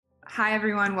Hi,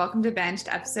 everyone. Welcome to Benched,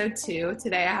 episode 2.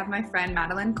 Today, I have my friend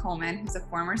Madeline Coleman, who's a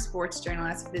former sports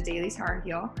journalist for the Daily Tar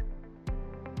Heel.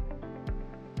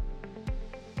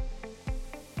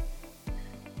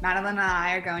 Madeline and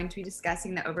I are going to be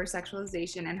discussing the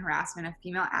over-sexualization and harassment of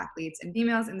female athletes and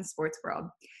females in the sports world.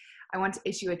 I want to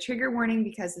issue a trigger warning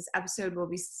because this episode will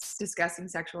be discussing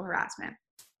sexual harassment.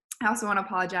 I also want to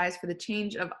apologize for the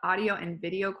change of audio and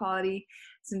video quality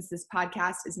since this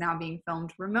podcast is now being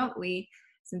filmed remotely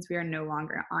since we are no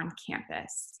longer on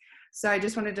campus. So I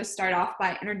just wanted to start off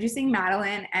by introducing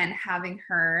Madeline and having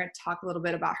her talk a little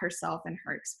bit about herself and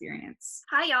her experience.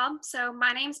 Hi, y'all. So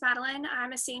my name's Madeline.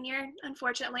 I'm a senior,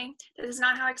 unfortunately. This is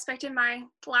not how I expected my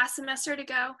last semester to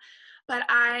go, but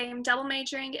I'm double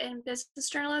majoring in business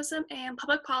journalism and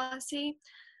public policy.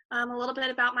 A little bit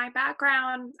about my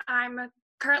background. I'm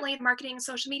currently marketing and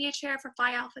social media chair for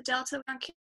Phi Alpha Delta on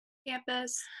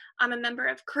campus. I'm a member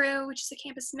of CREW, which is a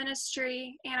campus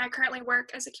ministry, and I currently work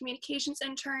as a communications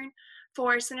intern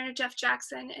for Senator Jeff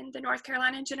Jackson in the North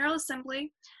Carolina General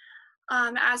Assembly.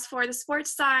 As for the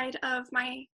sports side of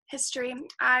my history,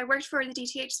 I worked for the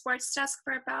DTH sports desk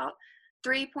for about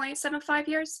 3.75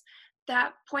 years.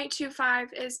 That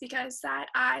 0.25 is because that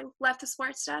I left the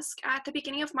sports desk at the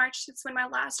beginning of March. That's when my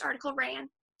last article ran.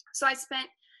 So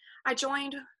I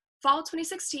joined fall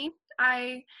 2016.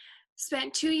 I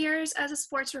spent 2 years as a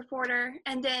sports reporter,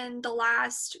 and then the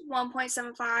last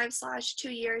 1.75/2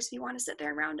 years, if you want to sit there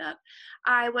and round up,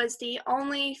 I was the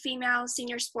only female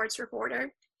senior sports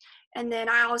reporter. And then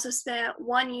I also spent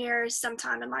 1 year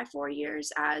sometime in my 4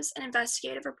 years as an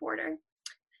investigative reporter.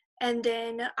 And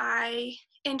then I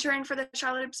interned for the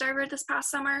Charlotte Observer this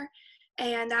past summer,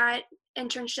 and that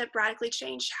internship radically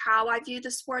changed how I view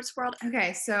the sports world.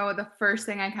 Okay, so the first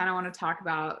thing I kind of want to talk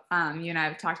about, you and I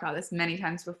have talked about this many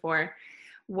times before,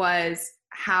 was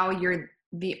how you're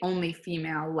the only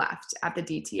female left at the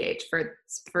DTH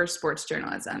for sports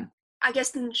journalism. I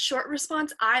guess in short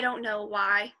response, I don't know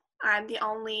why I'm the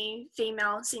only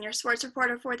female senior sports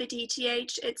reporter for the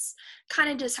DTH. It's kind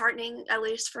of disheartening, at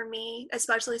least for me,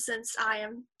 especially since I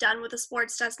am done with the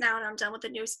sports desk now and I'm done with the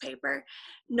newspaper,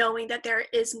 knowing that there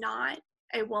is not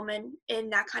a woman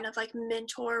in that kind of like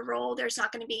mentor role. There's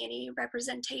not going to be any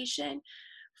representation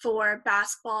for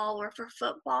basketball or for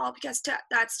football because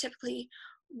that's typically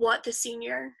what the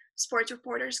senior sports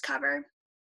reporters cover.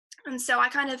 And so I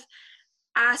kind of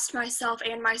asked myself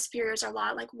and my superiors a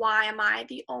lot, like, why am I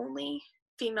the only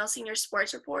female senior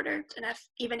sports reporter? And I've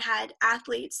even had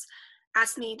athletes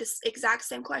ask me this exact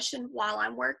same question while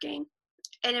I'm working.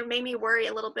 And it made me worry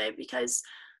a little bit because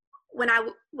when I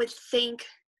would think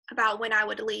about when I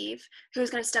would leave, who's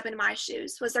going to step into my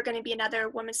shoes? Was there going to be another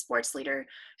women's sports leader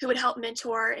who would help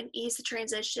mentor and ease the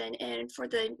transition in for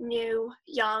the new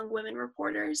young women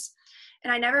reporters?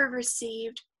 And I never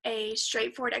received a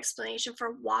straightforward explanation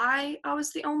for why I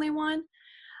was the only one.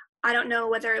 I don't know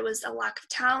whether it was a lack of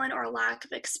talent or a lack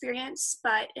of experience,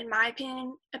 but in my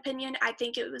opinion, I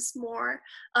think it was more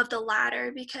of the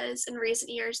latter because in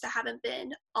recent years, there haven't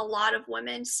been a lot of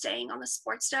women staying on the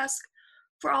sports desk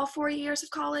for all 4 years of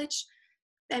college.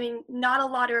 I mean, not a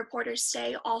lot of reporters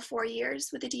stay all 4 years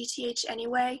with the DTH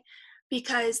anyway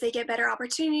because they get better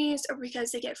opportunities or because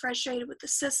they get frustrated with the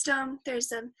system.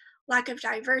 There's a lack of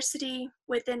diversity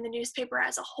within the newspaper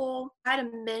as a whole. I had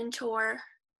a mentor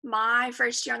my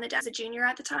first year on the desk as a junior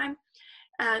at the time.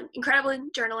 Incredible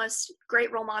journalist,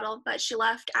 great role model, but she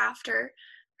left after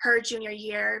her junior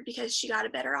year because she got a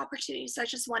better opportunity. So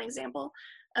that's just one example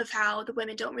of how the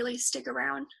women don't really stick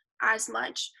around as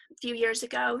much. A few years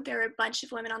ago, there were a bunch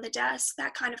of women on the desk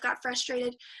that kind of got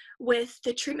frustrated with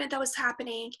the treatment that was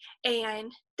happening,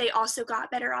 and they also got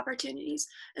better opportunities,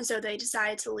 and so they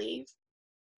decided to leave.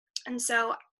 And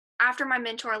so after my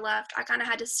mentor left, I kind of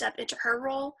had to step into her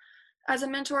role as a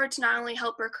mentor to not only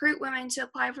help recruit women to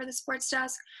apply for the sports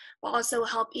desk, but also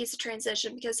help ease the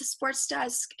transition because the sports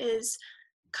desk is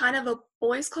kind of a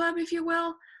boys' club, if you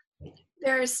will.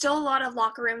 There is still a lot of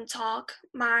locker room talk.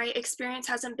 My experience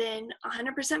hasn't been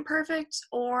 100% perfect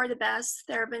or the best.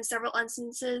 There have been several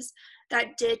instances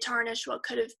that did tarnish what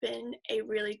could have been a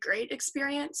really great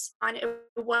experience. And it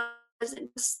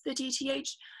wasn't just the DTH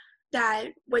that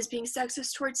was being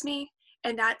sexist towards me,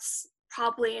 and that's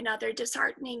probably another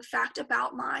disheartening fact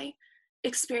about my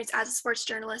experience as a sports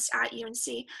journalist at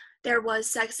UNC. There was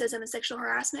sexism and sexual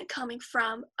harassment coming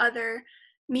from other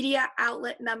media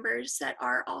outlet members that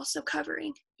are also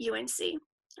covering UNC,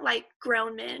 like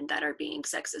grown men that are being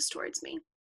sexist towards me.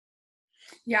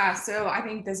 Yeah, so I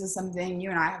think this is something you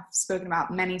and I have spoken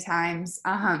about many times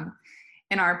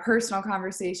in our personal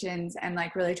conversations and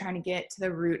like really trying to get to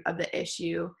the root of the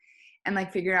issue and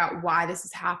like figure out why this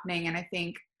is happening. And I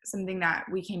think something that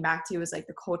we came back to was like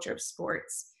the culture of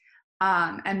sports.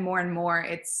 And more,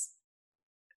 it's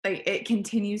like it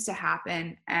continues to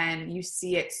happen, and you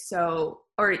see it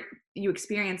or you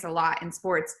experience a lot in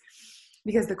sports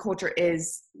because the culture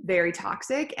is very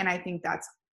toxic. And I think that's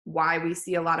why we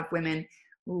see a lot of women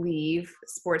leave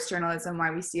sports journalism,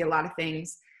 why we see a lot of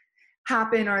things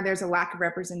happen, or there's a lack of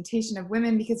representation of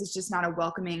women, because it's just not a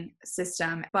welcoming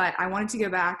system. But I wanted to go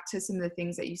back to some of the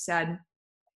things that you said.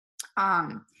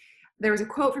 There was a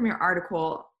quote from your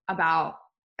article about,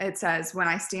 it says, "When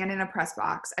I stand in a press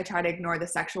box, I try to ignore the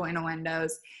sexual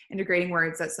innuendos and degrading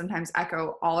words that sometimes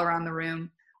echo all around the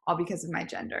room, all because of my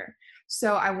gender."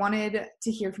 So I wanted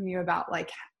to hear from you about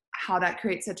like how that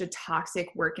creates such a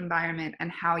toxic work environment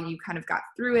and how you kind of got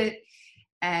through it,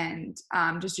 and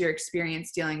just your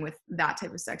experience dealing with that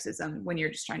type of sexism when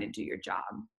you're just trying to do your job.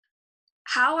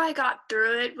 How I got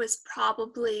through it was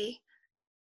probably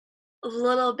a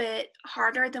little bit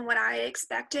harder than what I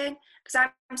expected, because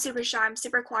I'm super shy, I'm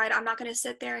super quiet. I'm not going to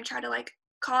sit there and try to like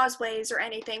cause waves or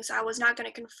anything. So I was not going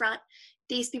to confront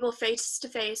these people face to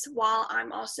face while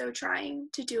I'm also trying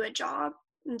to do a job.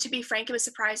 And to be frank, it was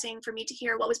surprising for me to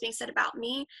hear what was being said about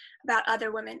me, about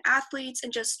other women athletes,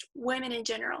 and just women in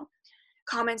general.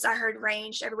 Comments I heard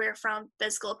ranged everywhere from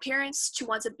physical appearance to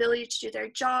one's ability to do their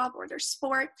job or their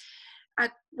sport. I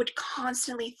would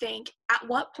constantly think, at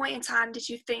what point in time did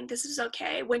you think this was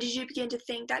okay? When did you begin to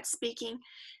think that speaking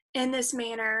in this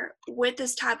manner with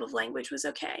this type of language was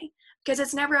okay? Because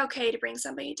it's never okay to bring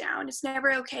somebody down. It's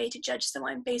never okay to judge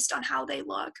someone based on how they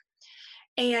look.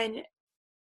 And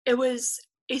it was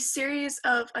a series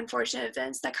of unfortunate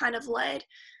events that kind of led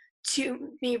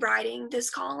to me writing this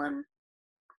column.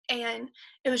 And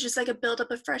it was just like a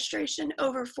buildup of frustration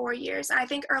over 4 years. And I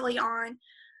think early on,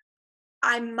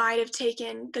 I might have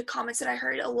taken the comments that I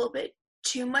heard a little bit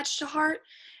too much to heart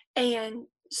and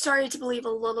started to believe a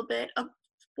little bit of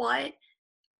what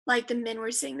like the men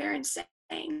were sitting there and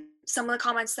saying. Some of the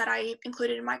comments that I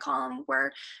included in my column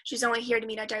were, "She's only here to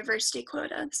meet a diversity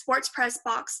quota. The sports press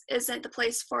box isn't the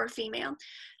place for a female.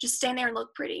 Just stand there and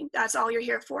look pretty. That's all you're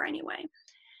here for anyway."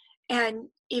 And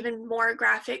even more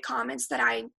graphic comments that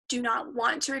I do not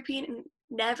want to repeat and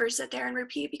never sit there and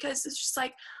repeat, because it's just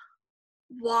like,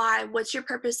 why? What's your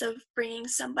purpose of bringing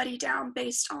somebody down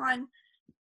based on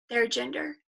their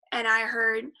gender? And I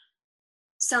heard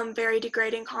some very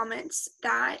degrading comments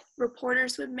that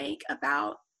reporters would make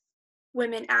about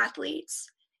women athletes.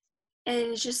 And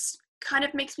it just kind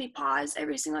of makes me pause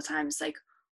every single time. It's like,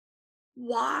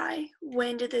 why?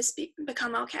 When did this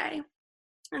become okay?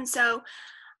 And so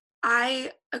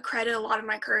I accredit a lot of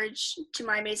my courage to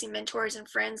my amazing mentors and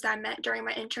friends that I met during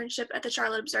my internship at the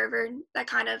Charlotte Observer that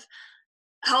kind of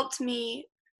helped me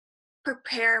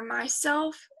prepare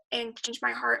myself and change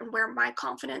my heart and where my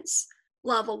confidence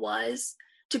level was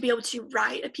to be able to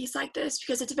write a piece like this,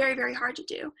 because it's very, very hard to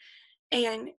do.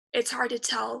 And it's hard to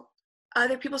tell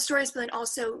other people's stories, but then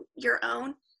also your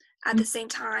own at the same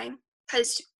time.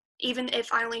 Because even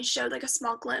if I only showed like a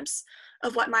small glimpse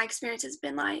of what my experience has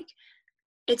been like,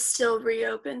 it still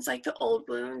reopens like the old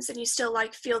wounds, and you still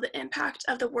like feel the impact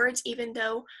of the words, even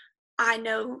though I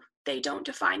know they don't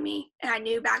define me. And I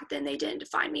knew back then they didn't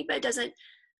define me, but it doesn't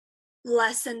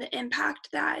lessen the impact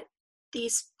that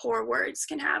these poor words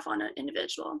can have on an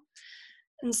individual.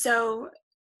 And so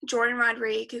Jordan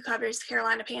Rodrigue, who covers the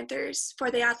Carolina Panthers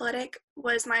for The Athletic,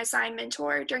 was my assigned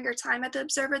mentor during her time at the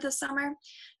Observer this summer,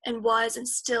 and was and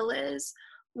still is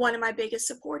one of my biggest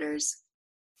supporters.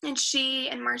 And she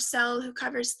and Marcel, who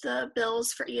covers the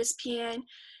Bills for ESPN,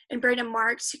 and Brandon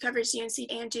Marks, who covers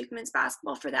UNC and Duke men's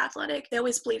basketball for The Athletic, they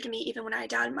always believed in me even when I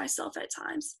doubted myself at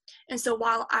times. And so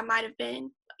while I might have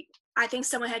been, I think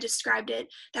someone had described it,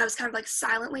 that I was kind of like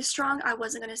silently strong, I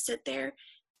wasn't going to sit there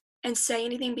and say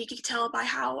anything, but you could tell by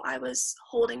how I was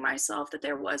holding myself that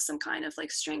there was some kind of like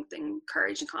strength and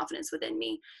courage and confidence within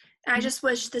me. And I just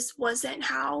wish this wasn't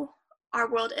how our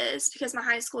world is, because my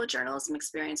high school journalism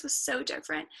experience was so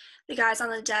different. The guys on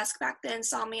the desk back then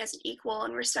saw me as an equal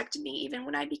and respected me even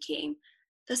when I became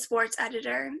the sports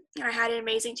editor. And I had an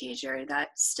amazing teacher that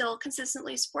still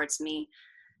consistently supports me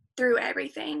through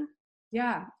everything.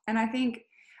 Yeah. And I think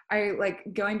I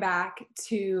like going back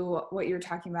to what you were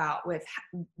talking about with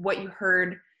what you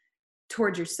heard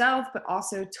towards yourself, but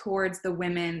also towards the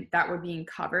women that were being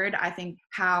covered. I think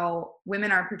how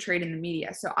women are portrayed in the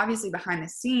media. So obviously behind the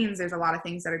scenes, there's a lot of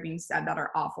things that are being said that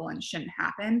are awful and shouldn't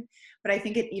happen. But I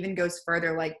think it even goes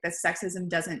further, like the sexism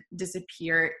doesn't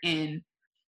disappear in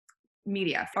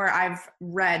media. Or I've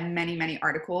read many, many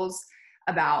articles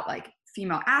about like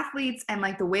female athletes, and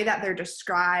like the way that they're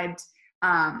described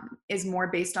is more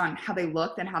based on how they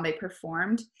looked and how they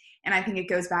performed. And I think it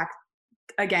goes back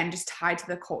again, just tied to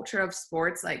the culture of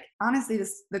sports. Like, honestly,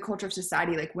 the culture of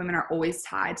society, like, women are always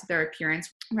tied to their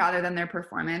appearance rather than their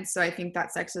performance. So I think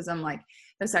that sexism, like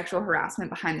the sexual harassment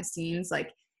behind the scenes,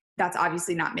 like, that's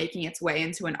obviously not making its way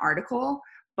into an article,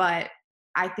 but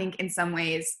I think in some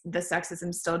ways the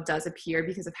sexism still does appear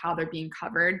because of how they're being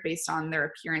covered based on their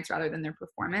appearance rather than their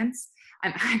performance.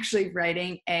 I'm actually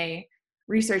writing a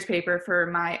research paper for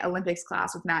my Olympics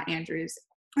class with Matt Andrews.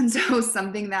 And so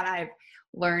something that I've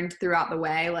learned throughout the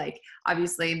way, like,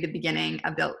 obviously the beginning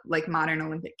of the like modern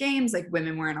Olympic Games, like,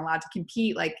 women weren't allowed to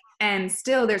compete, like, and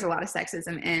still there's a lot of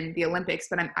sexism in the Olympics,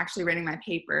 but I'm actually writing my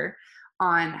paper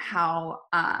on how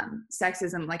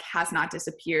sexism, like, has not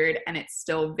disappeared and it's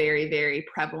still very, very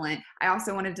prevalent. I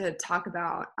also wanted to talk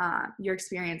about your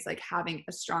experience, like, having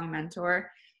a strong mentor,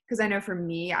 because I know for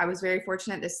me, I was very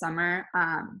fortunate this summer.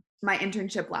 My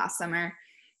internship last summer,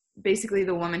 basically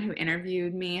the woman who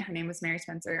interviewed me, her name was Mary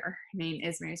Spencer, or her name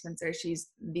is Mary Spencer. She's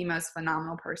the most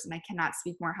phenomenal person. I cannot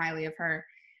speak more highly of her.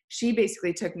 She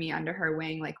basically took me under her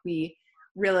wing. Like, we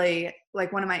really,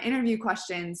 like, one of my interview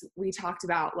questions, we talked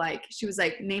about, like, she was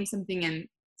like, name something in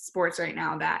sports right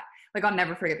now that, like, I'll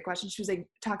never forget the question. She was like,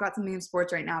 talk about something in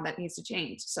sports right now that needs to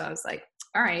change. So I was like,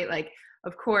 all right, like,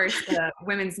 of course, the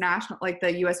women's national, like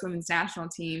the US women's national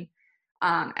team,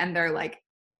 and their, like,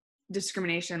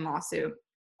 discrimination lawsuit.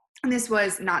 And this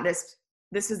was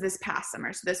this past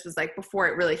summer. So this was, like, before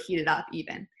it really heated up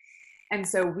even. And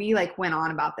so we, like, went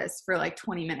on about this for like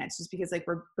 20 minutes just because, like,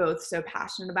 we're both so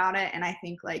passionate about it. And I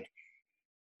think, like,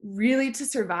 really to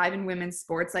survive in women's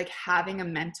sports, like, having a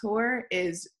mentor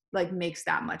is, like, makes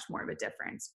that much more of a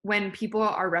difference. When people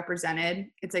are represented,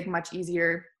 it's, like, much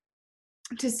easier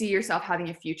to see yourself having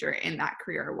a future in that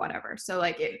career or whatever. So,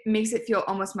 like, it makes it feel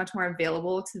almost much more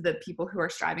available to the people who are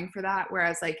striving for that.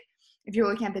 Whereas, like, if you're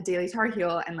looking at the Daily Tar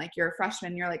Heel and, like, you're a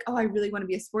freshman, you're like, oh, I really want to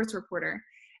be a sports reporter.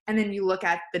 And then you look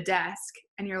at the desk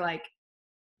and you're like,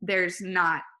 there's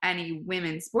not any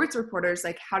women sports reporters.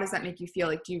 Like, how does that make you feel?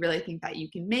 Like, do you really think that you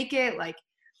can make it? Like,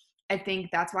 I think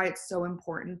that's why it's so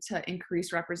important to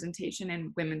increase representation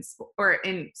in women's or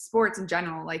in sports in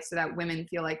general, like, so that women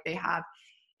feel like they have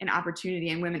an opportunity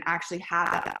and women actually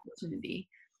have that opportunity.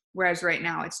 Whereas right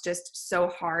now it's just so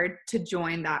hard to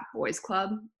join that boys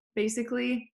club,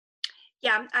 basically.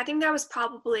 Yeah, I think that was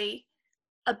probably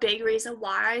a big reason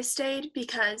why I stayed,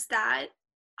 because that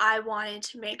I wanted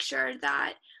to make sure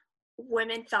that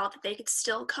women felt that they could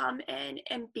still come in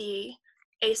and be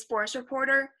a sports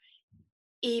reporter,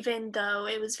 even though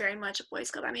it was very much a boys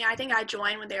club. I mean, I think I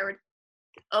joined when there were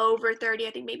over 30,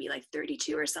 I think maybe like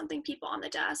 32 or something people on the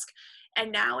desk.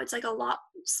 And now it's like a lot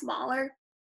smaller.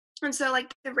 And so,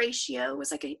 like, the ratio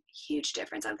was like a huge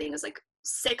difference. I think it was like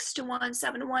 6-1,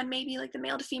 7-1, maybe, like the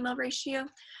male to female ratio.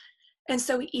 And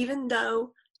so even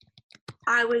though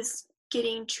I was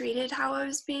getting treated how I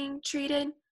was being treated,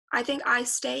 I think I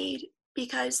stayed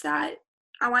because that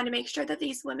I wanted to make sure that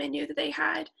these women knew that they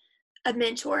had a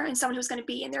mentor and someone who was going to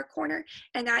be in their corner,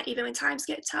 and that even when times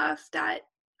get tough, that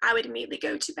I would immediately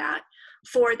go to bat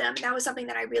for them. That was something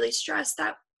that I really stressed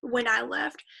that when I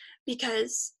left,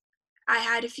 because I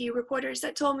had a few reporters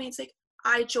that told me, it's like,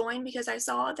 I joined because I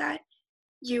saw that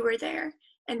you were there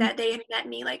and that they had met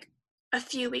me like a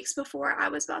few weeks before I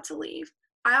was about to leave.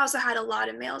 I also had a lot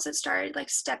of males that started like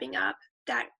stepping up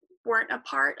that weren't a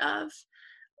part of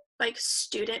like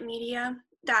student media,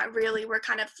 that really were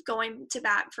kind of going to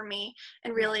bat for me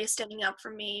and really standing up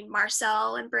for me.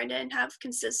 Marcel and Brendan have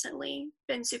consistently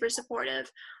been super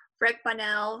supportive. Rick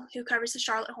Bunnell, who covers the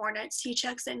Charlotte Hornets, he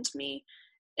checks into me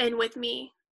and with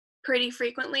me pretty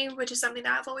frequently, which is something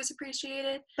that I've always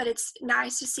appreciated. But it's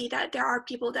nice to see that there are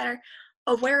people that are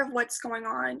aware of what's going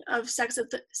on of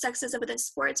sexism within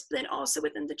sports, but then also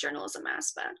within the journalism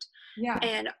aspect. Yeah.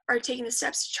 And are taking the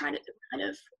steps to try to kind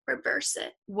of reverse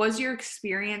it. Was your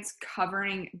experience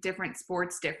covering different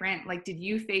sports different? Like, did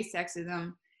you face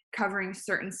sexism covering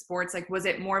certain sports? Like, was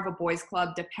it more of a boys club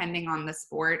depending on the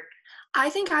sport? I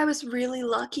think I was really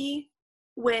lucky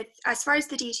with, as far as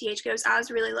the DTH goes, I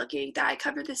was really lucky that I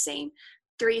covered the same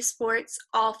 3 sports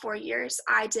all 4 years.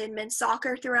 I did men's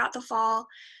soccer throughout the fall,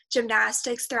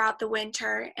 gymnastics throughout the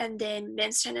winter, and then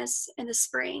men's tennis in the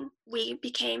spring. We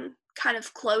became kind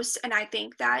of close, and I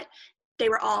think that they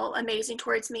were all amazing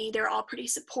towards me. They were all pretty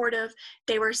supportive.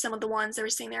 They were some of the ones that were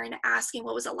sitting there and asking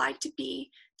what was it like to be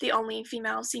the only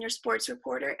female senior sports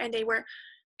reporter, and they were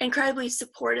incredibly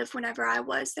supportive whenever I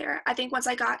was there. I think once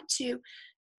I got to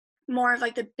more of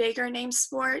like the bigger name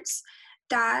sports,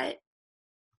 that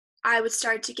I would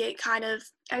start to get kind of,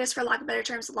 I guess for lack of better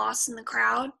terms, lost in the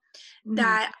crowd,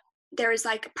 that there was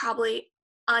like probably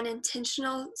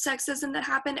unintentional sexism that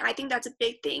happened. I think that's a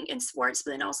big thing in sports,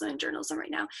 but then also in journalism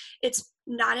right now. It's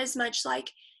not as much like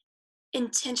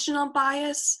intentional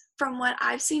bias from what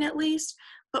I've seen at least,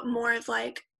 but more of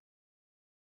like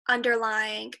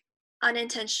underlying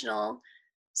unintentional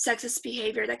sexist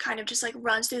behavior that kind of just like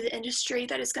runs through the industry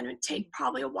that is going to take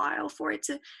probably a while for it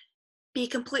to be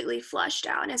completely flushed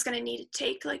out, and it's going to need to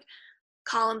take like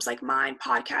columns like mine,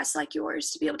 podcasts like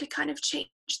yours to be able to kind of change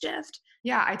shift.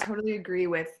 Yeah, I totally agree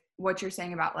with what you're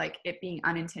saying about like it being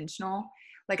unintentional.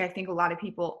 Like I think a lot of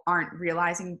people aren't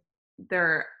realizing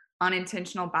their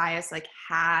unintentional bias like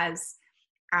has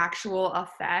actual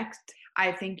effect.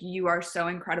 I think you are so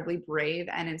incredibly brave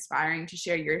and inspiring to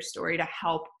share your story to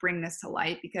help bring this to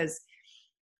light, because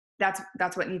that's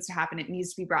what needs to happen. It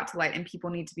needs to be brought to light, and people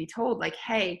need to be told like,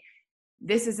 hey,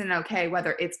 this isn't okay,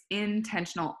 whether it's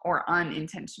intentional or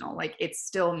unintentional. Like it's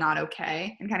still not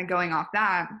okay. And kind of going off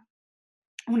that,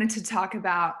 I wanted to talk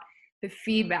about the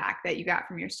feedback that you got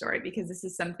from your story, because this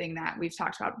is something that we've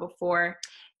talked about before.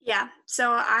 Yeah,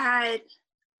 so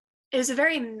it was a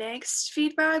very mixed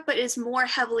feedback, but it's more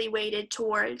heavily weighted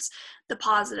towards the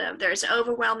positive. There's an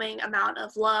overwhelming amount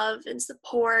of love and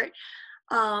support.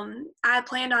 I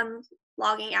planned on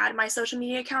logging out of my social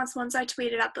media accounts once I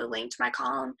tweeted out the link to my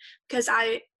column, because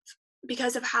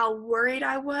of how worried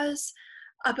I was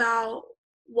about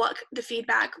what the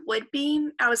feedback would be.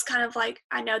 I was kind of like,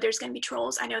 I know there's going to be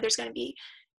trolls. I know there's going to be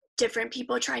different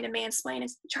people trying to mansplain and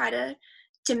try to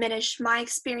diminish my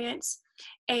experience.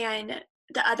 And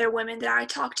the other women that I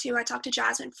talked to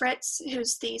Jasmine Fritz,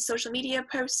 who's the social media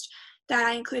post that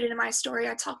I included in my story.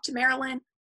 I talked to Marilyn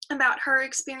about her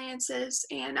experiences,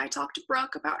 and I talked to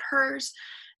Brooke about hers,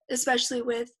 especially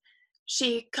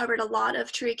she covered a lot of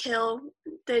the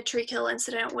Tyreek Hill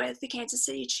incident with the Kansas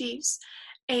City Chiefs,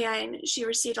 and she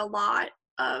received a lot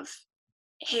of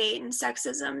hate and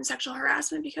sexism and sexual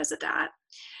harassment because of that.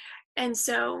 And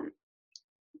so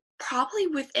probably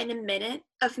within a minute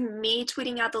of me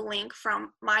tweeting out the link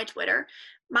from my Twitter,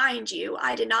 mind you,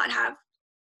 I did not have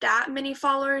that many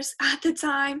followers at the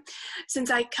time,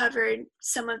 since I covered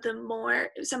some of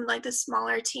like the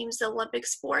smaller teams, the Olympic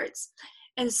sports.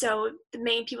 And so the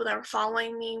main people that were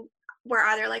following me were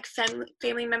either like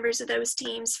family members of those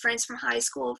teams, friends from high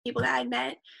school, people that I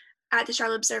met at the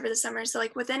Charlotte Observer this summer. So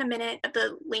like within a minute of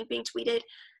the link being tweeted,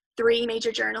 3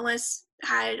 major journalists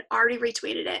had already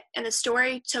retweeted it, and the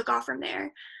story took off from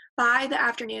there. By the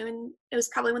afternoon, it was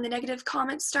probably when the negative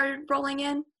comments started rolling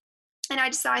in, and I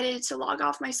decided to log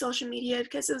off my social media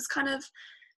because it was kind of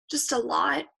just a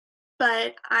lot.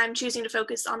 But I'm choosing to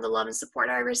focus on the love and support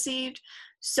I received.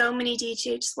 So many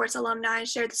DTH sports alumni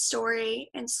shared the story,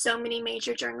 and so many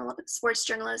major sports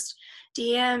journalists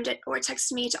DM'd or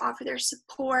texted me to offer their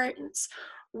support. And it's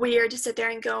weird to sit there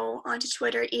and go onto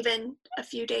Twitter. Even a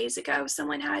few days ago,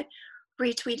 someone had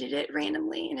retweeted it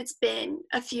randomly, and it's been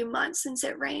a few months since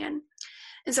it ran.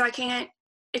 And so I can't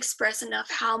express enough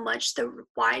how much the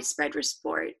widespread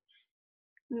support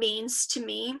means to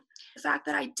me. The fact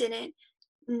that I didn't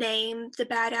name the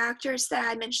bad actors that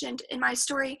I mentioned in my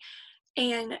story,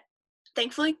 and not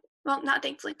thankfully,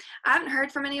 I haven't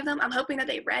heard from any of them. I'm hoping that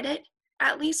they read it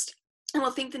at least and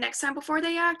will think the next time before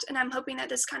they act, and I'm hoping that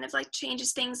this kind of like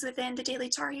changes things within the Daily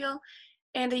Tar Heel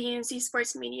and the UNC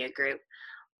Sports Media Group.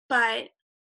 But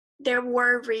there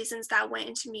were reasons that went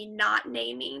into me not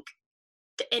naming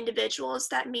the individuals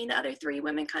that me and the other 3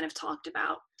 women kind of talked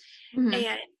about. Mm-hmm.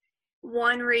 And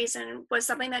one reason was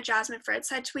something that Jasmine Fritz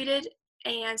had tweeted,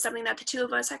 and something that the 2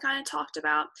 of us had kind of talked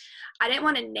about. I didn't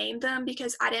want to name them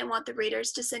because I didn't want the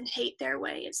readers to send hate their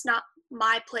way. It's not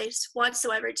my place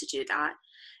whatsoever to do that.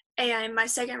 And my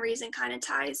second reason kind of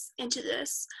ties into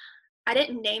this. I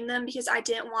didn't name them because I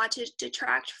didn't want to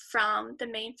detract from the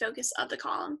main focus of the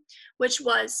column, which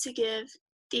was to give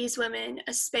these women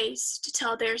a space to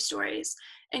tell their stories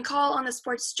and call on the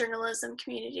sports journalism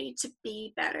community to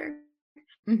be better.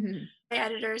 Mm-hmm. My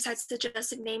editors had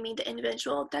suggested naming the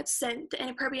individual that sent the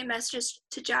inappropriate messages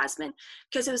to Jasmine,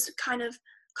 because it was kind of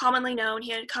commonly known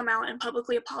he had come out and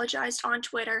publicly apologized on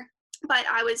Twitter, but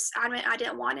I was adamant I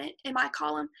didn't want it in my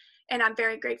column, and I'm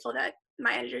very grateful that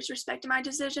my editors respected my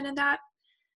decision in that.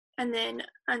 And then,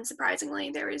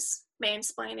 unsurprisingly, there was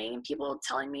mansplaining and people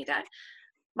telling me that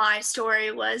my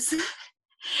story was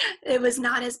it was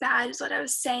not as bad as what I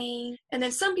was saying, and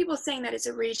then some people saying that it's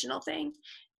a regional thing.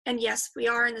 And yes, we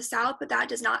are in the South, but that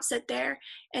does not sit there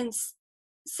and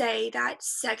say that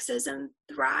sexism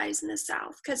thrives in the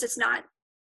South, because it's not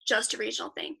just a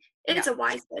regional thing. It's a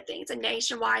widespread thing. It's a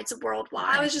nationwide, it's a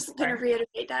worldwide. I was just going to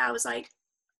reiterate that I was like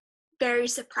very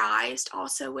surprised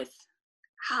also with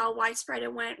how widespread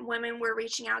it went. Women were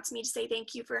reaching out to me to say,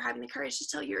 thank you for having the courage to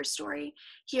tell your story.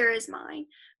 Here is mine.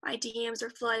 My DMs are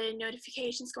flooded,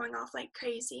 notifications going off like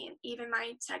crazy, and even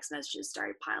my text messages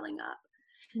started piling up.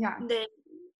 Yeah. And then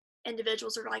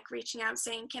individuals are like reaching out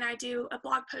saying, can I do a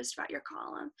blog post about your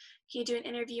column? Can you do an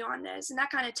interview on this? And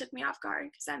that kind of took me off guard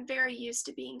because I'm very used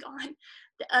to being on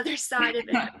the other side of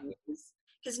interviews,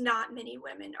 because not many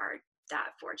women are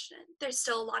that fortunate. There's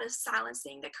still a lot of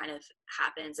silencing that kind of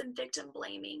happens and victim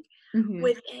blaming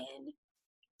within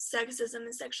sexism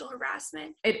and sexual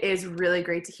harassment. It is really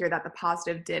great to hear that the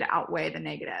positive did outweigh the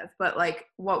negative. But like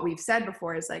what we've said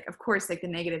before is like, of course, like the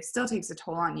negative still takes a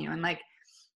toll on you. And like,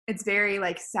 it's very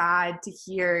like sad to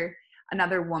hear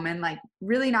another woman like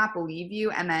really not believe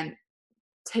you and then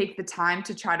take the time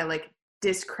to try to like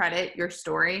discredit your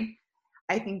story.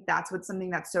 I think that's what's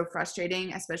something that's so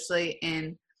frustrating, especially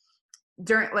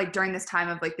during this time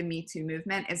of like the Me Too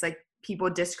movement, is like people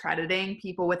discrediting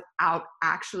people without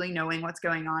actually knowing what's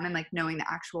going on and like knowing the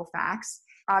actual facts.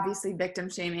 Obviously, victim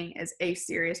shaming is a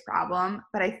serious problem,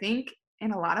 but I think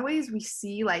in a lot of ways we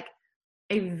see like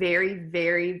a very,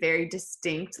 very, very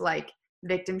distinct like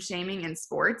victim shaming in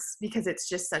sports because it's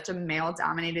just such a male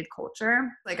dominated culture.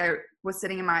 Like I was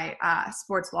sitting in my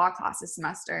sports law class this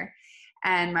semester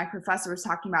and my professor was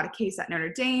talking about a case at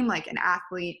Notre Dame, like an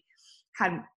athlete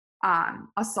had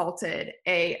assaulted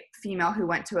a female who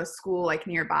went to a school like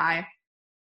nearby.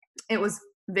 It was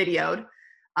videoed.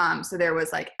 So there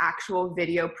was like actual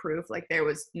video proof, like there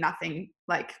was nothing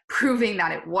like proving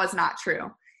that it was not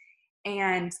true.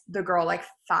 And the girl like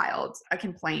filed a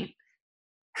complaint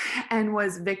and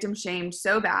was victim shamed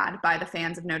so bad by the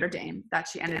fans of Notre Dame that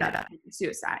she ended up committing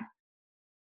suicide.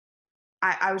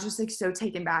 I was just like so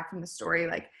taken back from the story,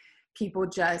 like people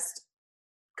just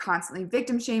constantly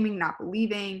victim shaming, not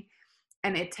believing,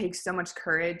 and it takes so much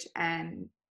courage, and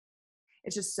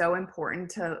it's just so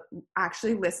important to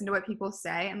actually listen to what people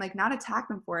say and like not attack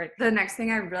them for it. The next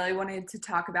thing I really wanted to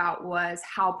talk about was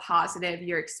how positive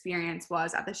your experience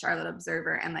was at the Charlotte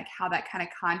Observer and like how that kind of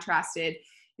contrasted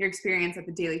your experience at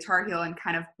the Daily Tar Heel and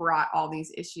kind of brought all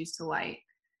these issues to light.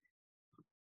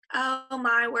 Oh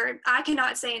my word. I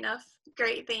cannot say enough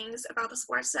great things about the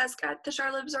sports desk at the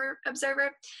Charlotte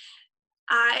Observer.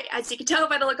 As you can tell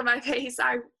by the look on my face,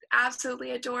 I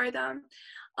absolutely adore them.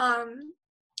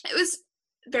 It was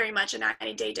very much a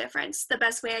 90-day difference. The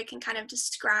best way I can kind of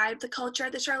describe the culture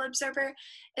at the Charlotte Observer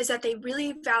is that they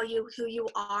really value who you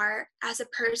are as a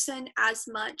person as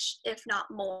much, if not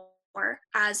more,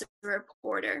 as a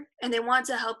reporter. And they want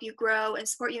to help you grow and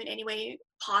support you in any way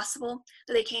possible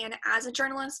that they can as a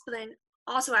journalist, but then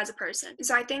also as a person.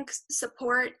 So I think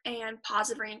support and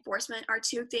positive reinforcement are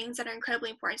two things that are incredibly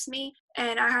important to me.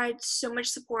 And I had so much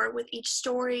support with each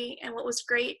story. And what was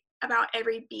great about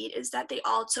every beat is that they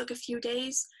all took a few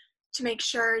days to make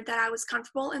sure that I was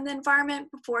comfortable in the environment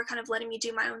before kind of letting me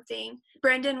do my own thing.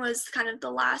 Brendan was kind of the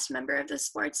last member of the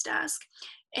sports desk,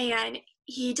 and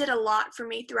he did a lot for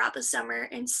me throughout the summer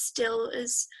and still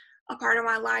is a part of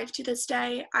my life to this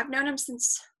day. I've known him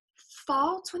since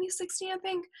fall 2016, I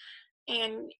think,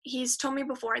 and he's told me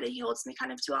before that he holds me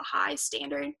kind of to a high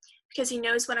standard because he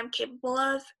knows what I'm capable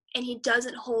of, and he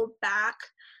doesn't hold back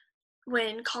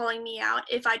when calling me out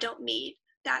if I don't meet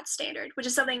that standard, which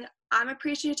is something I'm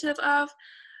appreciative of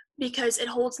because it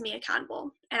holds me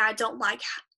accountable and I don't like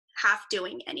half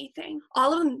doing anything.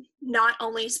 All of them not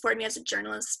only support me as a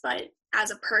journalist, but as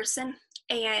a person.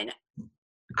 And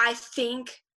I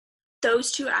think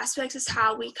those two aspects is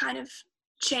how we kind of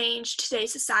change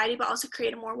today's society, but also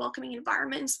create a more welcoming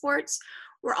environment in sports.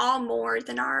 We're all more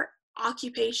than our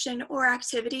occupation or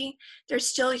activity. There's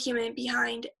still a human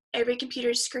behind every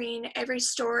computer screen, every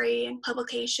story and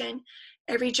publication,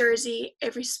 every jersey,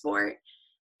 every sport.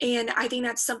 And I think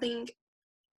that's something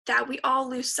that we all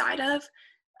lose sight of.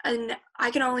 And I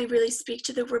can only really speak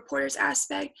to the reporter's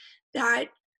aspect that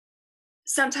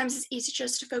sometimes it's easy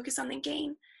just to focus on the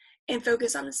game and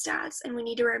focus on the stats. And we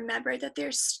need to remember that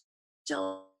there's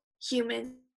still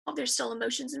humans, there's still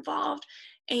emotions involved,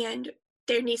 and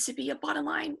there needs to be a bottom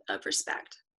line of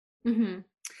respect. Mm-hmm.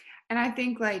 And I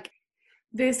think like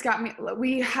this got me,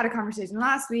 we had a conversation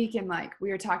last week and like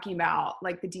we were talking about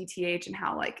like the DTH and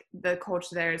how like the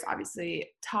culture there is obviously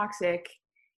toxic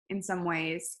in some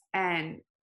ways. And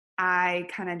I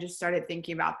kind of just started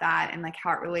thinking about that and like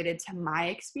how it related to my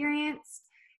experience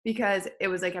because it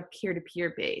was like a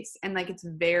peer-to-peer base. And like it's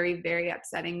very, very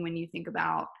upsetting when you think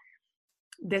about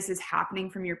this is happening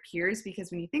from your peers,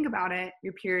 because when you think about it,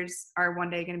 your peers are one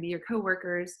day going to be your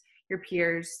coworkers, your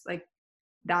peers, like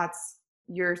that's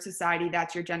your society,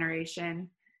 that's your generation.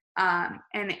 And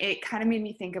it kind of made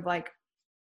me think of like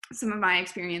some of my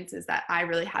experiences that I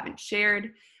really haven't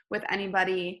shared with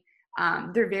anybody.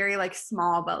 They're very like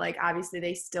small, but like obviously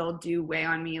they still do weigh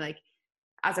on me, like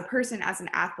as a person, as an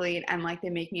athlete, and like they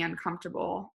make me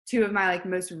uncomfortable. Two of my like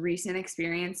most recent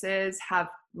experiences have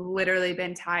literally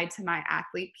been tied to my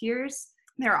athlete peers.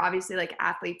 There are obviously like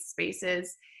athlete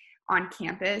spaces on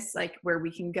campus, like where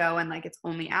we can go and like it's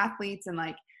only athletes, and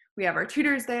like we have our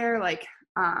tutors there, like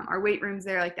our weight rooms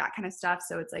there, like that kind of stuff.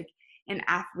 So it's like an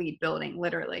athlete building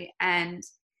literally. And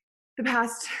the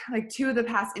past like two of the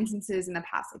past instances in the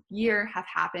past like year have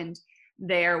happened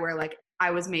there where like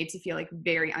I was made to feel like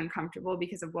very uncomfortable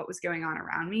because of what was going on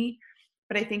around me.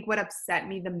 But I think what upset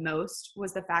me the most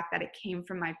was the fact that it came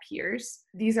from my peers.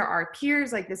 These are our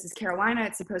peers. Like, this is Carolina.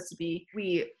 It's supposed to be,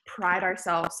 we pride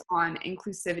ourselves on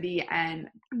inclusivity and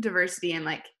diversity. And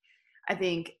like, I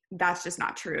think that's just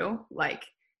not true. Like,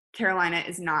 Carolina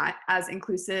is not as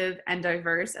inclusive and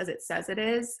diverse as it says it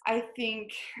is. I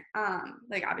think,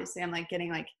 like, obviously I'm like getting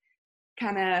like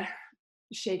kind of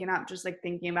shaken up just like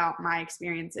thinking about my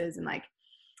experiences and like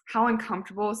how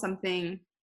uncomfortable somebody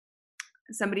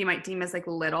might deem as like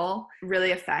little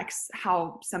really affects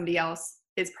how somebody else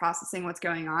is processing what's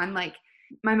going on. Like,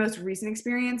 my most recent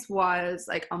experience was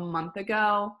like a month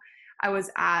ago. I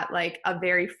was at like a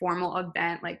very formal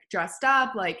event, like dressed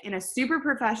up, like in a super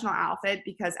professional outfit,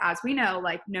 because as we know,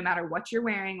 like no matter what you're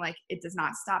wearing, like it does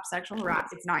not stop sexual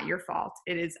harassment. It's not your fault.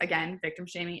 It is, again, victim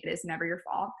shaming. It is never your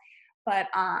fault. But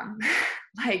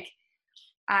like,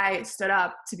 I stood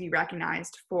up to be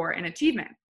recognized for an achievement.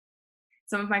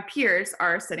 Some of my peers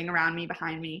are sitting around me,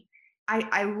 behind me.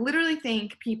 I literally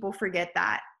think people forget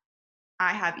that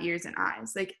I have ears and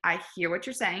eyes. Like, I hear what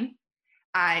you're saying.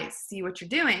 I see what you're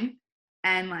doing.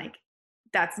 And like,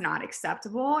 that's not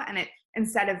acceptable. And it,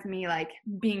 instead of me like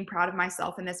being proud of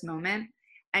myself in this moment,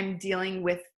 I'm dealing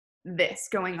with this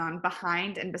going on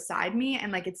behind and beside me.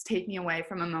 And like, it's taking away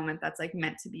from a moment that's like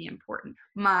meant to be important.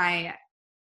 My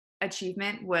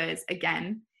achievement was,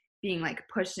 again, being like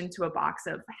pushed into a box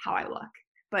of how I look,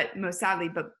 but most sadly,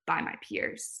 but by my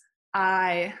peers.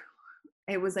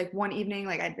 It was like one evening,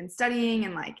 like I'd been studying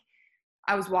and like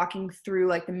I was walking through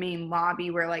like the main lobby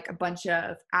where like a bunch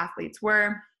of athletes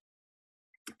were,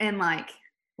 and like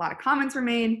a lot of comments were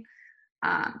made.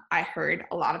 I heard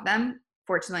a lot of them.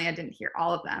 Fortunately, I didn't hear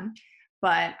all of them,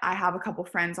 but I have a couple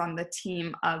friends on the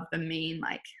team of the main,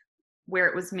 like where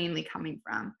it was mainly coming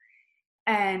from.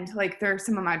 And like, they're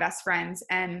some of my best friends,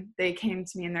 and they came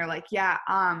to me and they're like, yeah,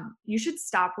 you should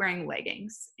stop wearing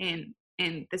leggings in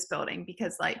this building,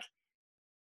 because like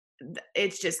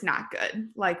it's just not good,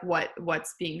 like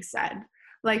what's being said.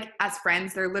 Like, as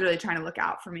friends, they're literally trying to look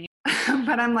out for me.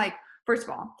 But I'm like, first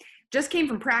of all, just came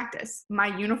from practice.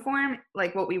 My uniform,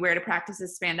 like what we wear to practice,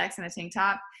 is spandex and a tank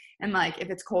top. And like,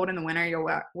 if it's cold in the winter, you'll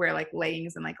wear like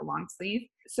leggings and like a long sleeve.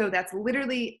 So that's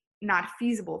literally not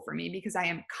feasible for me, because I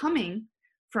am coming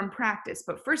from practice.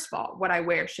 But first of all, what I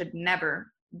wear should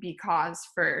never be cause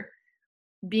for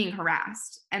being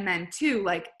harassed. And then two,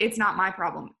 like, it's not my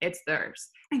problem, it's theirs.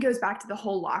 It goes back to the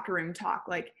whole locker room talk.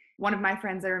 Like, one of my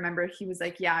friends, I remember, he was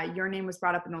like, yeah, your name was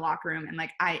brought up in the locker room. And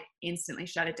like, I instantly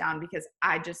shut it down, because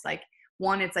I just like,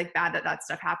 one, it's like bad that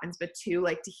stuff happens, but two,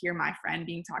 like, to hear my friend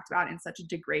being talked about in such a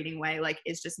degrading way, like,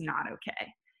 is just not okay.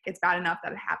 It's bad enough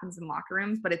that it happens in locker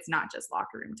rooms, but it's not just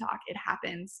locker room talk. It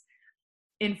happens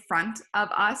in front of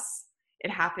us.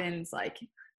 It happens like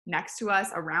next to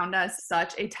us, around us.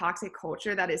 Such a toxic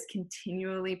culture that is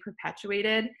continually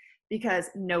perpetuated, because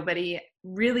nobody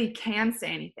really can say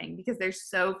anything, because there's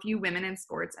so few women in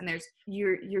sports, and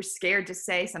you're scared to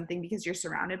say something because you're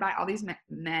surrounded by all these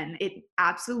men. It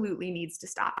absolutely needs to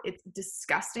stop. It's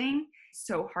disgusting.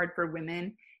 So hard for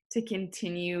women to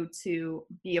continue to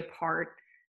be a part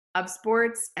of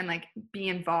sports and like be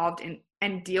involved in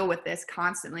and deal with this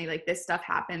constantly. Like, this stuff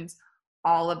happens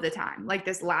all of the time. Like,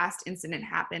 this last incident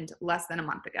happened less than a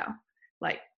month ago.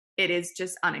 Like, it is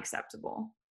just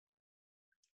unacceptable.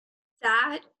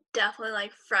 That definitely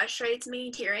like frustrates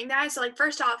me hearing that. So like,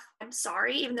 first off, I'm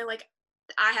sorry, even though like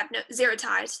I have zero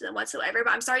ties to them whatsoever,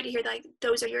 but I'm sorry to hear that like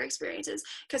those are your experiences,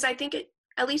 because I think it,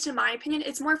 at least in my opinion,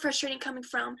 it's more frustrating coming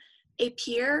from a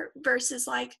peer versus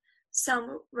like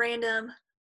some random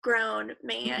grown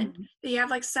man. Mm-hmm. That you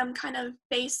have like some kind of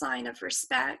baseline of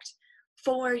respect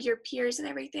for your peers and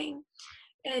everything.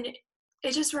 And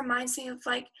it just reminds me of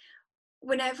like,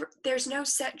 whenever there's no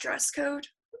set dress code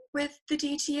with the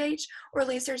DTH, or at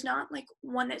least there's not like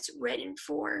one that's written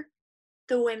for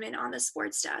the women on the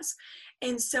sports desk.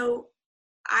 And so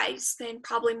I spend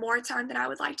probably more time than I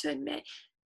would like to admit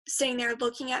sitting there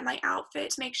looking at my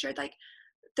outfit to make sure like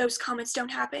those comments don't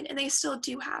happen, and they still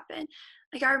do happen.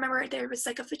 Like, I remember there was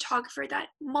like a photographer that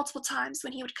multiple times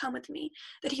when he would come with me,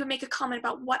 that he would make a comment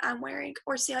about what I'm wearing,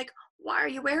 or say like, why are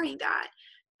you wearing that?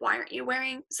 Why aren't you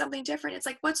wearing something different? It's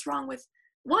like, what's wrong with,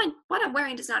 one, what I'm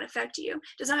wearing does not affect you,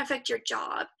 does not affect your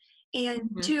job. And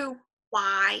Mhm. two,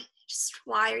 why? Just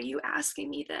why are you asking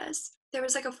me this? There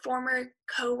was like a former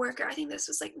coworker, I think this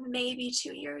was like maybe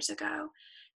 2 years ago,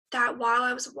 that while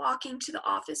I was walking to the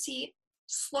office, he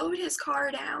slowed his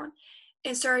car down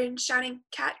and started shouting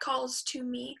cat calls to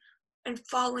me and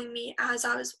following me as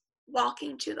I was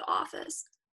walking to the office.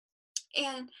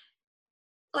 And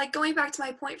like, going back to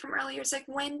my point from earlier, it's like,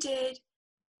 when did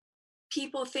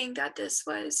people think that this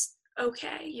was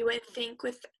okay? You would think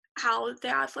with how the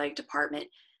athletic department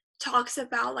talks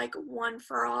about like one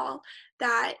for all,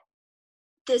 that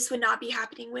this would not be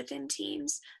happening within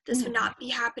teams. This would Mhm. not be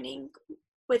happening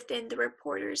within the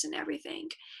reporters and everything.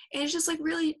 And it's just like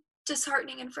really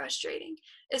disheartening and frustrating,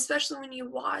 especially when you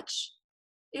watch,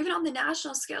 even on the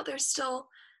national scale, there's still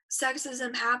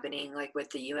sexism happening, like with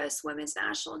the US women's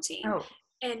national team. Oh,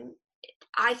 And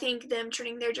I think them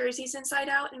turning their jerseys inside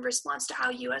out in response to how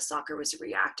US soccer was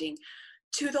reacting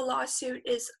to the lawsuit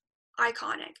is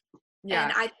iconic. And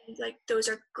yeah. I think like those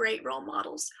are great role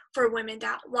models for women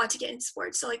that want to get in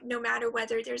sports. So like, no matter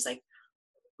whether there's like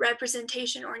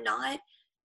representation or not,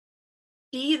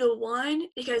 be the one,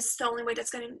 because the only way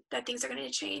that things are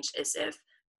gonna change is if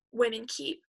women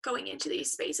keep going into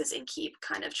these spaces and keep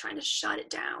kind of trying to shut it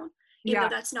down, even though Yeah.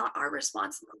 that's not our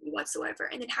responsibility whatsoever.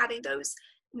 And then having those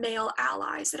male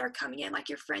allies that are coming in, like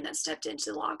your friend that stepped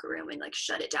into the locker room and like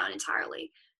shut it down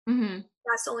entirely. Mhm.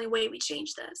 That's the only way we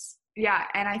change this. Yeah,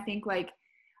 and I think, like,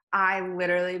 I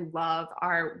literally love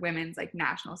our women's, like,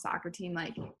 national soccer team.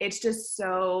 Like, it's just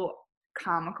so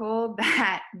comical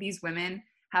that these women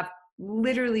have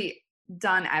literally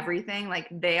done everything. Like,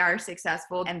 they are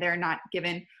successful and they're not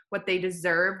given what they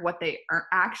deserve, what they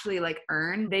actually, like,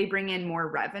 earn. They bring in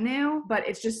more revenue, but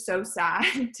it's just so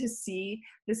sad to see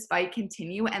this fight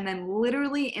continue. And then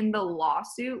literally in the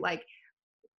lawsuit, like,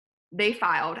 they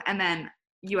filed and then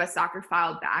US Soccer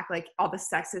filed back like all the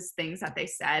sexist things that they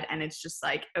said. And it's just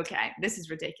like, okay, this is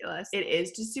ridiculous. It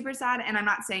is just super sad. And I'm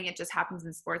not saying it just happens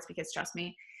in sports, because trust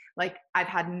me, like I've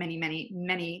had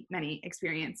many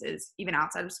experiences even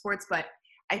outside of sports. But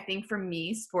I think for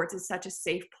me, sports is such a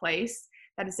safe place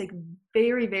that it's like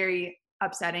very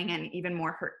upsetting and even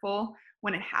more hurtful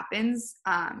when it happens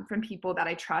from people that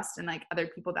I trust and like other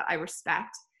people that I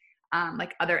respect,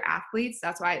 like other athletes.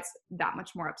 That's why it's that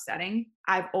much more upsetting.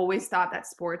 I've always thought that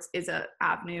sports is an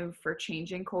avenue for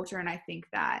changing culture. And I think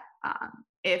that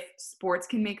if sports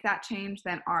can make that change,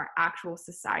 then our actual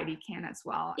society can as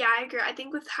well. Yeah, I agree. I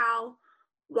think with how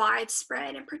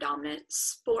widespread and predominant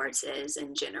sports is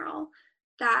in general,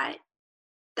 that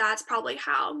that's probably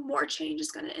how more change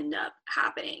is going to end up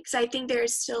happening. Because I think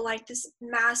there's still like this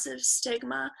massive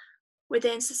stigma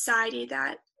within society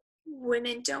that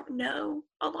women don't know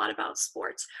a lot about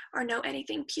sports or know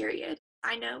anything, period.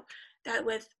 I know that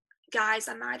with guys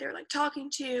I'm either like talking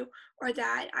to or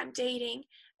that I'm dating,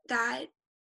 that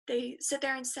they sit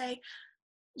there and say,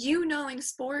 you knowing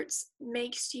sports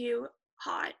makes you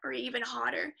hot or even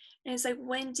hotter. And it's like,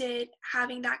 when did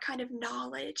having that kind of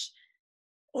knowledge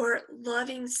or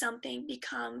loving something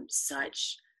become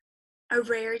such a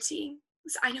rarity?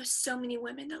 'Cause I know so many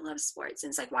women that love sports, and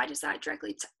it's like, why does that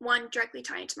directly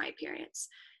tie into my appearance?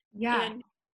 Yeah. And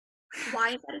why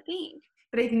is that a thing?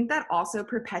 But I think that also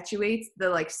perpetuates the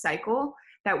like cycle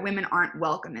that women aren't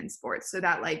welcome in sports. So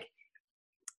that like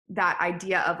that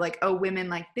idea of like, oh, women,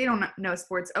 like they don't know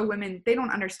sports. Oh, women, they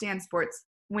don't understand sports.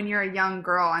 When you're a young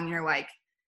girl and you're like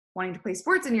wanting to play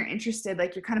sports and you're interested,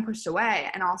 like you're kind of pushed away.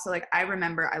 And also like, I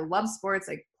remember I love sports,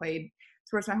 like played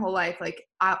sports my whole life. Like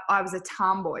I was a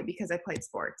tomboy because I played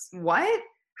sports. What?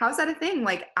 How's that a thing?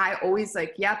 Like I always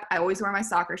like, yep, I always wear my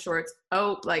soccer shorts.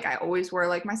 Oh, like I always wear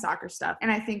like my soccer stuff. And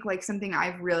I think like something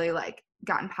I've really like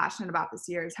gotten passionate about this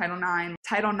year is Title IX.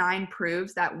 Title IX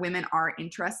proves that women are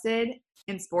interested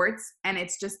in sports, and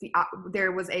it's just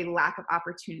there was a lack of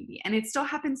opportunity, and it still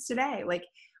happens today. Like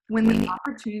when the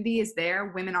opportunity is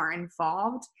there, women are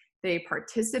involved, they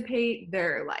participate,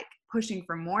 they're like pushing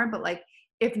for more. But like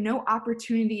if no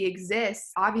opportunity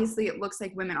exists, obviously it looks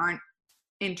like women aren't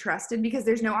interested because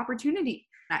there's no opportunity.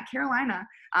 At Carolina,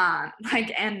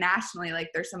 like and nationally,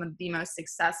 like they're some of the most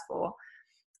successful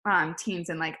teams,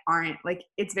 and like aren't like,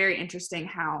 it's very interesting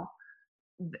how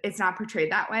it's not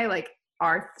portrayed that way. Like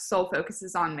our sole focus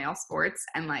is on male sports,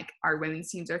 and like our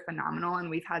women's teams are phenomenal, and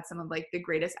we've had some of like the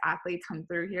greatest athletes come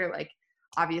through here, like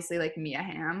obviously like Mia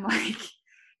Hamm, like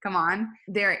come on,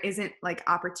 there isn't like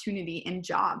opportunity in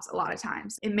jobs a lot of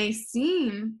times. It may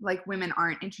seem like women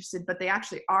aren't interested, but they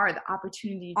actually are. The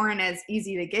opportunities aren't as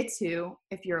easy to get to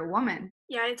if you're a woman.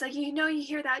 Yeah, it's like, you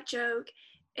hear that joke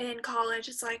in college.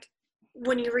 It's like,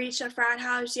 when you reach a frat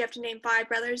house, you have to name 5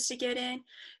 brothers to get in.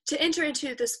 To enter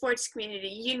into the sports community,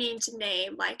 you need to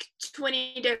name like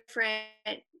 20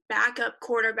 different backup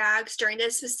quarterbacks during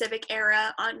this specific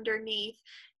era underneath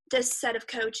this set of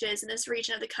coaches in this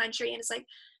region of the country. And it's like,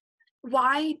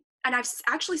 why? And I've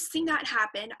actually seen that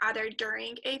happen either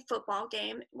during a football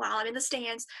game while I'm in the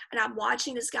stands and I'm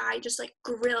watching this guy just like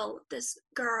grill this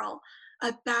girl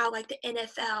about like the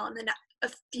NFL, and then a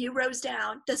few rows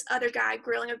down, this other guy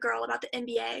grilling a girl about the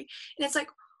NBA. And it's like,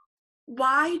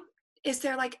 why is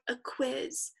there like a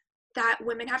quiz that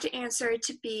women have to answer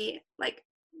to be like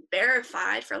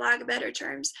verified, for lack of better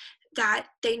terms, that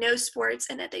they know sports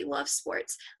and that they love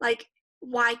sports? Like,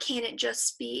 why can't it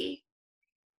just be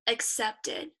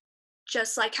accepted,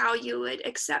 just like how you would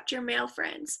accept your male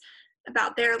friends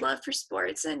about their love for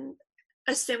sports and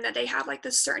assume that they have like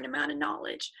this certain amount of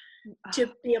knowledge to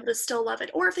be able to still love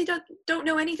it? Or if they don't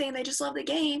know anything, they just love the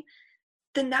game,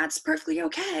 then that's perfectly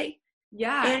okay.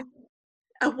 Yeah. And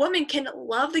a woman can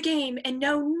love the game and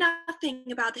know nothing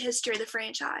about the history of the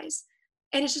franchise.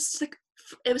 And it's just like,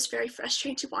 it was very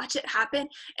frustrating to watch it happen,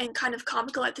 and kind of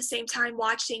comical at the same time,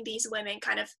 watching these women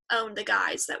kind of own the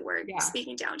guys that were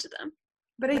speaking down to them.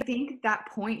 But I think that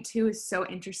point too is so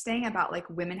interesting about like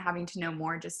women having to know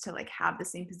more just to like have the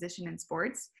same position in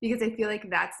sports, because I feel like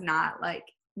that's not like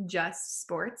just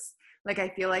sports. Like I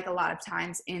feel like a lot of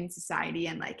times in society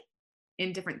and like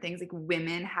in different things, like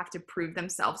women have to prove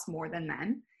themselves more than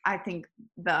men. I think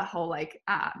the whole like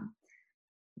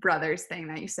brothers thing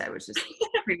that you said was just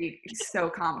pretty so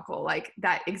comical. Like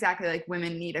that, exactly, like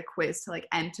women need a quiz to like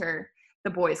enter the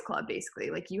boys club, basically.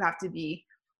 Like you have to be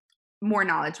more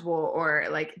knowledgeable or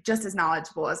like just as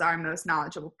knowledgeable as our most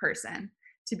knowledgeable person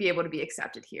to be able to be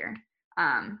accepted here.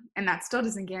 And that still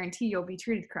doesn't guarantee you'll be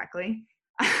treated correctly.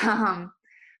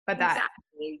 But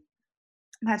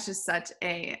that's just such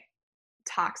a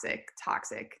toxic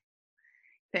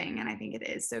thing. And I think it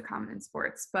is so common in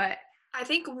sports. But I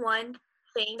think one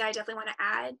thing that I definitely want to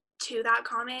add to that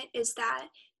comment is that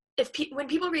when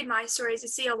people read my stories, they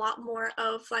see a lot more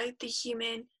of like the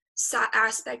human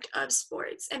aspect of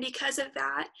sports. And because of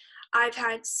that, I've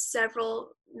had several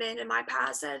men in my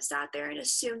past that have sat there and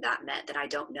assumed that meant that I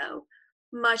don't know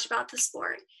much about the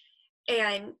sport.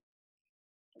 And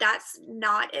that's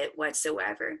not it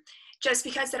whatsoever. Just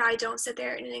because that I don't sit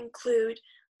there and include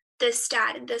this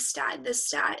stat and this stat and this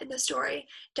stat in the story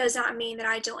does not mean that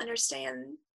I don't understand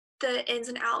the ins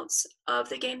and outs of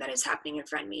the game that is happening in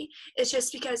front of me. It's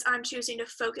just because I'm choosing to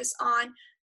focus on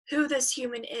who this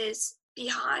human is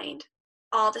behind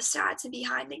all the stats and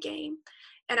behind the game.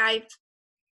 And I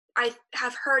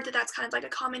have heard that that's kind of like a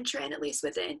common trend, at least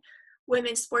within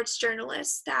women sports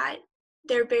journalists, that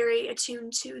they're very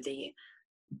attuned to the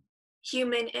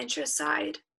human interest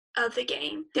side of the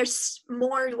game. There's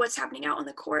more to what's happening out on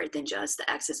the court than just the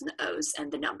X's and the O's and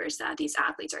the numbers that these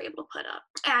athletes are able to put up.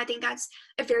 And I think that's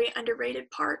a very underrated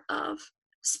part of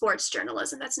sports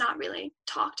journalism that's not really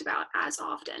talked about as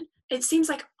often. It seems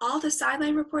like all the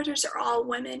sideline reporters are all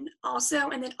women also,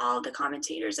 and then all the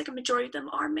commentators, like a majority of them,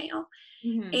 are male.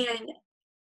 Mm-hmm. And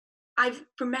I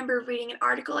remember reading an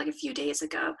article like a few days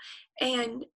ago,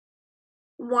 and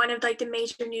one of like the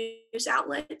major news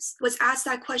outlets was asked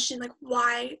that question, like,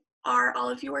 why are all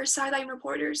of your sideline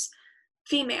reporters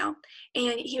female?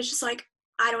 And he was just like,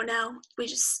 I don't know. We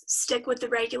just stick with the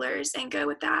regulars and go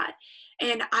with that.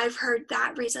 And I've heard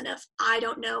that reason of I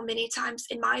don't know many times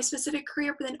in my specific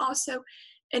career, but then also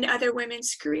in other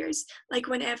women's careers. Like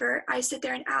whenever I sit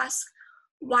there and ask,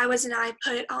 why wasn't I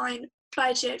put on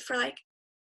budget for like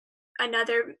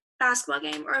another basketball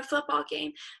game or a football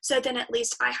game? So then at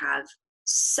least I have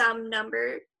some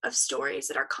number of stories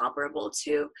that are comparable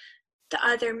to the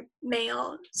other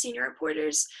male senior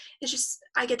reporters. It's just,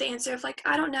 I get the answer of like,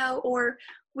 I don't know, or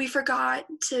we forgot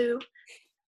to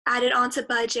add it onto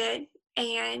budget.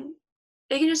 And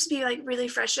it can just be like really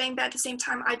frustrating, but at the same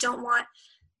time, I don't want,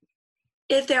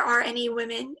 if there are any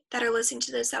women that are listening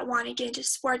to this that want to get into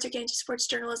sports or get into sports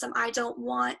journalism, I don't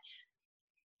want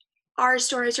our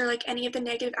stories or like any of the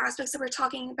negative aspects that we're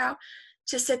talking about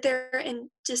to sit there and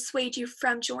dissuade you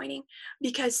from joining,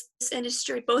 because this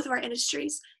industry, both of our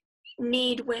industries,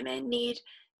 need women, need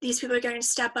these people who are going to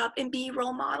step up and be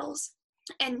role models.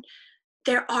 And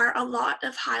there are a lot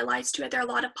of highlights to it. There are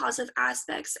a lot of positive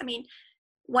aspects. I mean,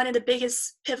 one of the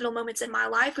biggest pivotal moments in my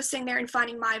life was sitting there and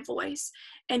finding my voice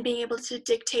and being able to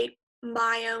dictate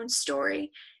my own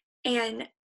story. And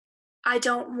I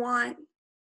don't want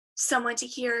someone to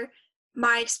hear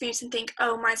my experience and think,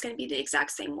 oh, mine's going to be the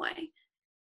exact same way,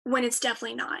 when it's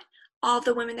definitely not. All of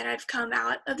the women that have come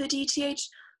out of the DTH,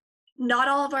 not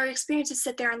all of our experiences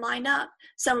sit there and line up.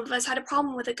 Some of us had a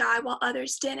problem with a guy while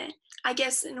others didn't. I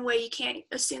guess in a way you can't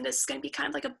assume this is going to be kind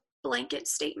of like a blanket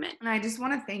statement. And I just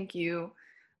want to thank you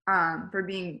for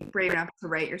being brave enough to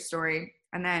write your story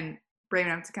and then brave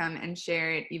enough to come and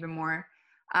share it even more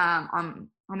on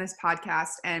this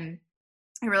podcast. And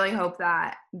I really hope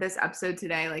that this episode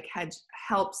today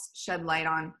helps shed light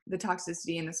on the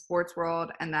toxicity in the sports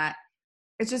world, and that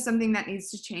it's just something that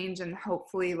needs to change, and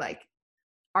hopefully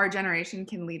our generation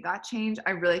can lead that change.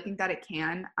 I really think that it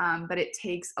can, but it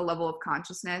takes a level of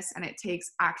consciousness and it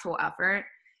takes actual effort.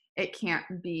 It can't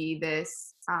be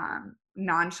this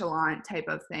nonchalant type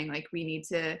of thing. We need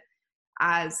to,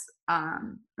 as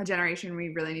a generation, we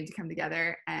really need to come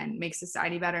together and make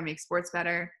society better, make sports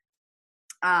better.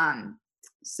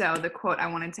 So the quote I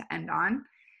wanted to end on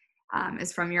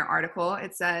is from your article.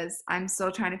 It says, "I'm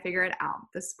still trying to figure it out.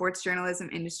 The sports journalism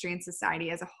industry and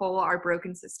society as a whole are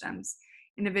broken systems.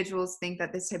 Individuals think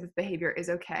that this type of behavior is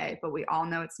okay, but we all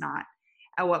know it's not.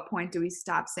 At what point do we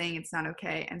stop saying it's not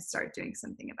okay and start doing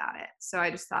something about it?" So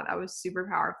I just thought that was super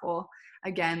powerful.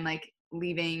 Again,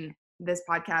 leaving this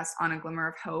podcast on a glimmer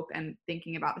of hope and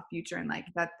thinking about the future, and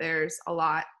that there's a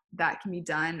lot that can be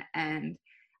done. And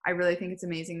I really think it's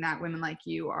amazing that women like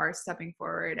you are stepping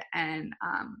forward and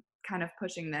kind of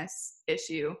pushing this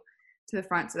issue to the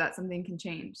front so that something can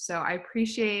change. So I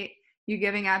appreciate you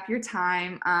giving up your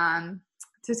time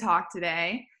to talk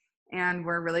today, and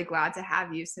we're really glad to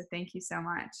have you. So thank you so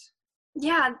much.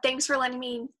 Yeah, thanks for letting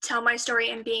me tell my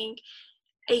story and being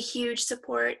a huge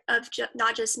support of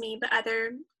not just me, but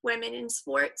other women in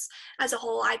sports as a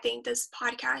whole. I think this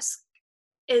podcast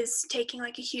is taking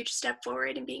a huge step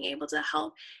forward and being able to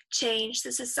help change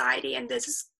the society. And this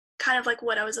is kind of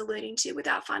what I was alluding to with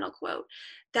that final quote,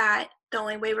 that the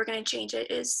only way we're going to change it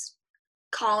is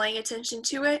calling attention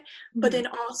to it, but then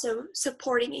also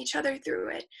supporting each other through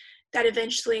it, that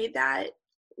eventually that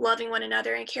loving one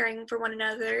another and caring for one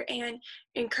another and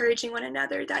encouraging one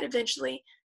another, that eventually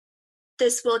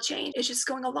this will change. It's just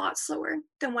going a lot slower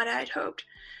than what I had hoped.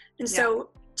 And so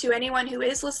to anyone who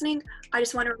is listening, I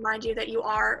just want to remind you that you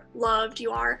are loved,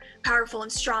 you are powerful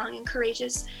and strong and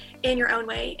courageous in your own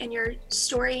way, and your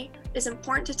story is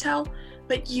important to tell,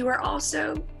 but you are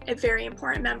also a very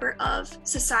important member of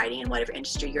society in whatever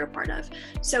industry you're a part of.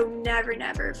 So never,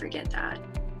 never forget that.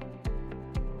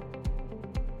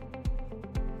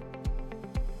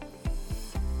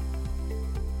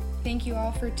 Thank you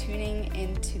all for tuning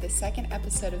into the second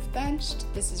episode of Benched.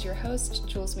 This is your host,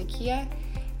 Jules Makia,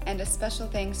 and a special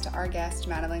thanks to our guest,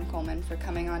 Madeline Coleman, for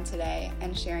coming on today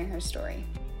and sharing her story.